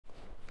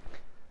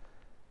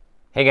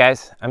Hey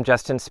guys, I'm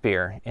Justin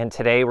Speer, and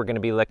today we're going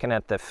to be looking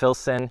at the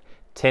Filson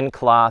tin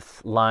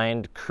cloth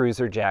lined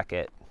cruiser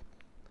jacket.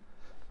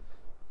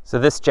 So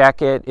this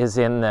jacket is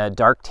in the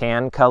dark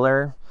tan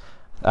color.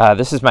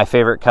 This is my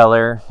favorite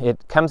color.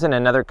 It comes in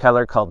another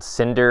color called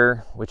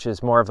cinder, which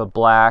is more of a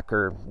black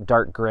or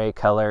dark gray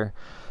color.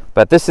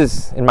 But this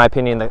is, in my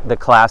opinion, the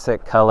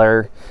classic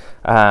color.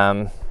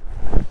 I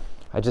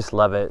just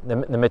love it.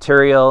 The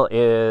material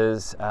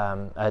is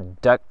a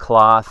duck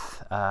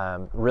cloth,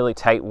 really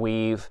tight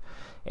weave,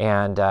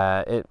 and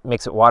it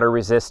makes it water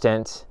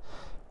resistant.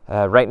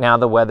 Right now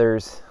the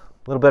weather's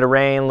a little bit of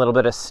rain, a little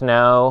bit of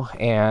snow,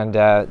 and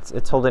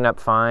it's holding up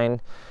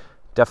fine.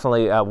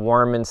 Definitely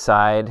warm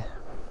inside.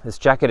 This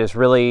jacket is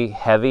really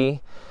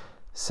heavy,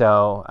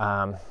 so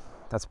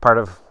that's part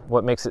of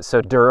what makes it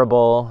so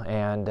durable,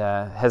 and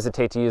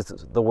hesitate to use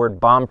the word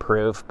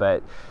bomb-proof,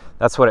 but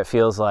that's what it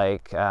feels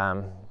like.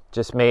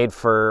 Just made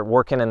for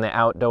working in the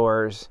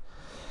outdoors.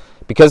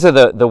 Because of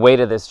the weight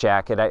of this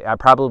jacket, I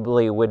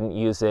probably wouldn't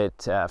use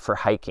it for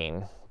hiking.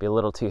 It'd be a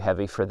little too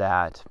heavy for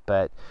that,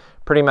 but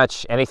pretty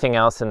much anything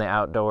else in the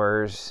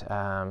outdoors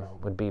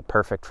would be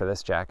perfect for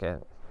this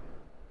jacket.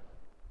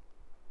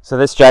 So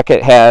this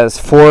jacket has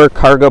 4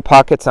 cargo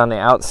pockets on the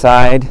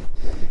outside,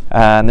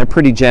 and they're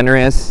pretty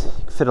generous.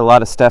 You can fit a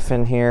lot of stuff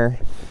in here.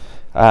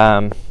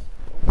 I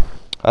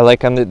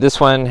like them. This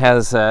one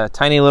has a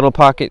tiny little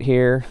pocket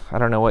here. I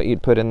don't know what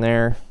you'd put in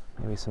there.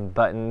 Maybe some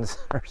buttons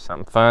or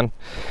something fun.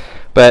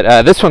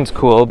 But this one's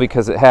cool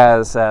because it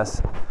has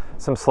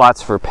some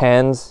slots for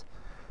pens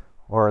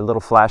or a little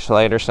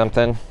flashlight or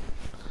something.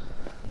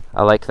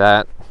 I like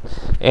that.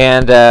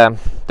 And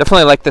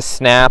definitely like the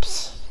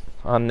snaps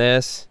on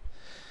this.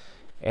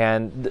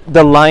 And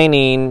the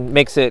lining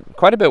makes it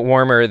quite a bit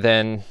warmer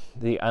than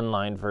the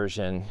unlined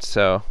version.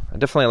 So I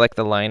definitely like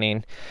the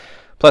lining.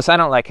 Plus, I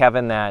don't like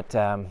having that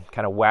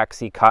kind of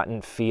waxy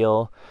cotton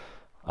feel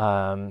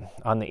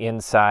on the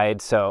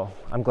inside, so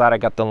I'm glad I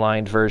got the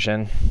lined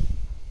version.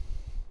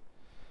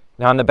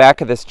 Now on the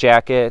back of this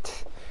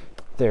jacket,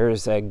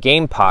 there's a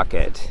game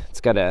pocket. It's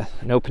got an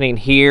opening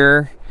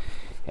here,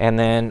 and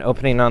then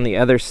opening on the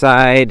other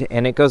side,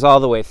 and it goes all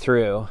the way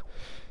through.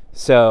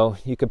 So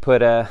you could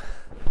put a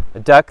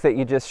duck that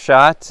you just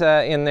shot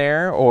in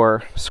there,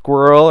 or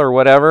squirrel or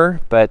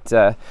whatever,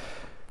 but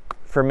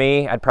for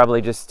me, I'd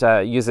probably just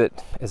use it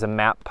as a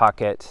map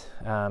pocket.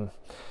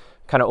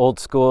 Kind of old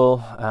school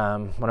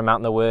when I'm out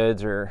in the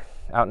woods or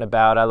out and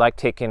about. I like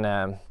taking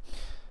a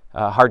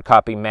hard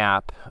copy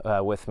map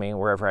with me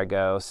wherever I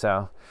go,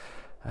 so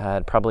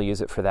I'd probably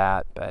use it for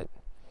that. But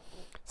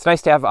it's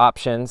nice to have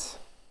options.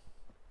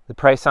 The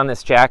price on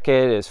this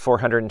jacket is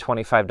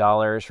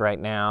 $425 right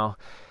now.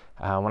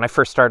 When I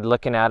first started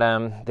looking at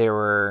them, they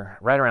were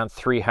right around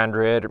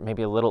 $300, or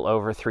maybe a little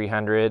over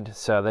 $300.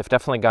 So they've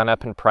definitely gone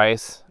up in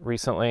price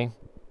recently,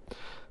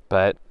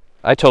 but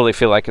I totally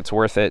feel like it's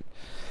worth it.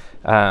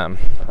 I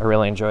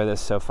really enjoy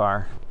this so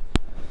far.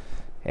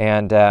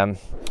 And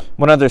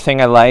one other thing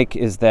I like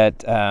is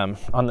that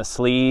on the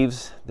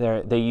sleeves,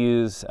 they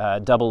use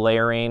double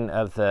layering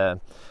of the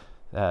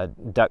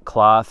duck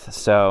cloth,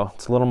 so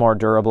it's a little more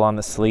durable on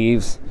the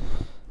sleeves.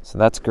 So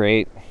that's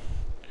great.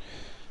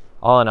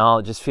 All in all,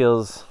 it just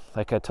feels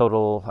like a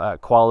total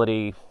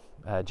quality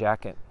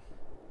jacket.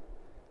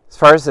 As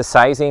far as the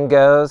sizing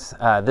goes,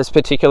 this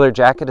particular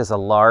jacket is a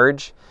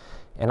large,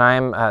 and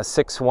I'm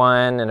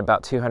 6'1" and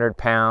about 200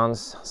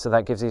 pounds, so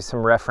that gives you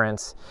some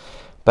reference.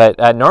 But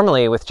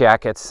normally with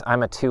jackets,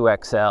 I'm a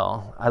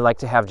 2XL. I like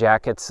to have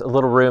jackets a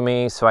little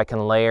roomy so I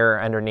can layer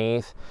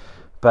underneath.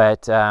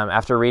 But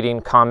after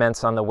reading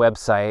comments on the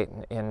website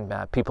and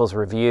people's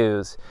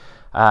reviews,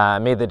 I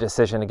made the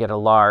decision to get a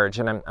large,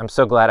 and I'm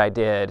so glad I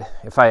did.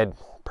 If I had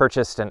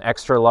purchased an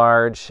extra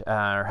large,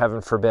 or heaven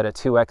forbid a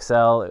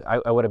 2XL,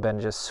 I would have been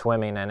just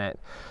swimming in it.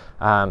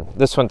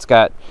 This one's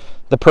got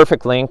the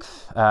perfect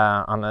length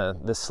on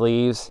the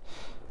sleeves.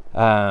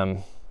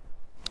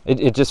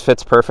 It just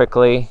fits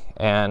perfectly,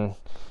 and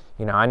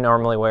you know, I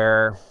normally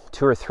wear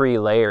 2 or 3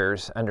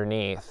 layers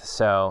underneath,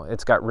 so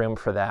it's got room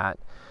for that.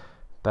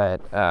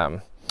 But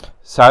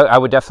so I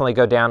would definitely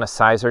go down a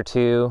size or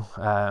 2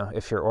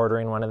 if you're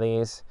ordering one of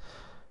these.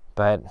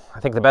 But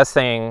I think the best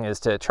thing is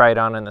to try it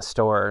on in the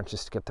store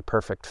just to get the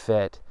perfect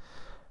fit.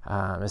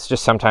 It's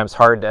just sometimes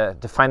hard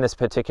to find this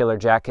particular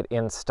jacket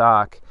in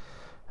stock.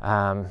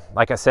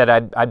 Like I said,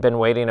 I'd been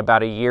waiting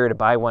about a year to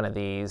buy one of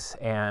these,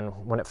 and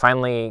when it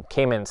finally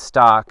came in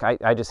stock,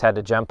 I just had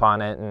to jump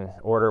on it and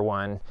order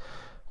one.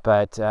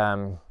 But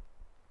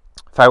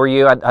if I were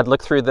you, I'd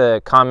look through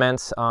the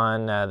comments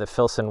on the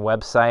Filson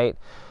website.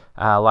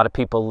 A lot of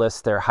people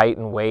list their height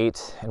and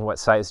weight and what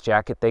size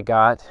jacket they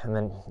got, and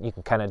then you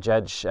can kind of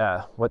judge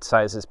what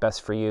size is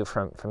best for you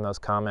from those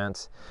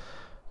comments.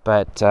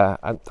 But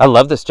I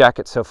love this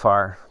jacket so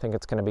far. I think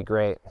it's going to be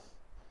great.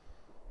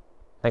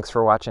 Thanks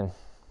for watching.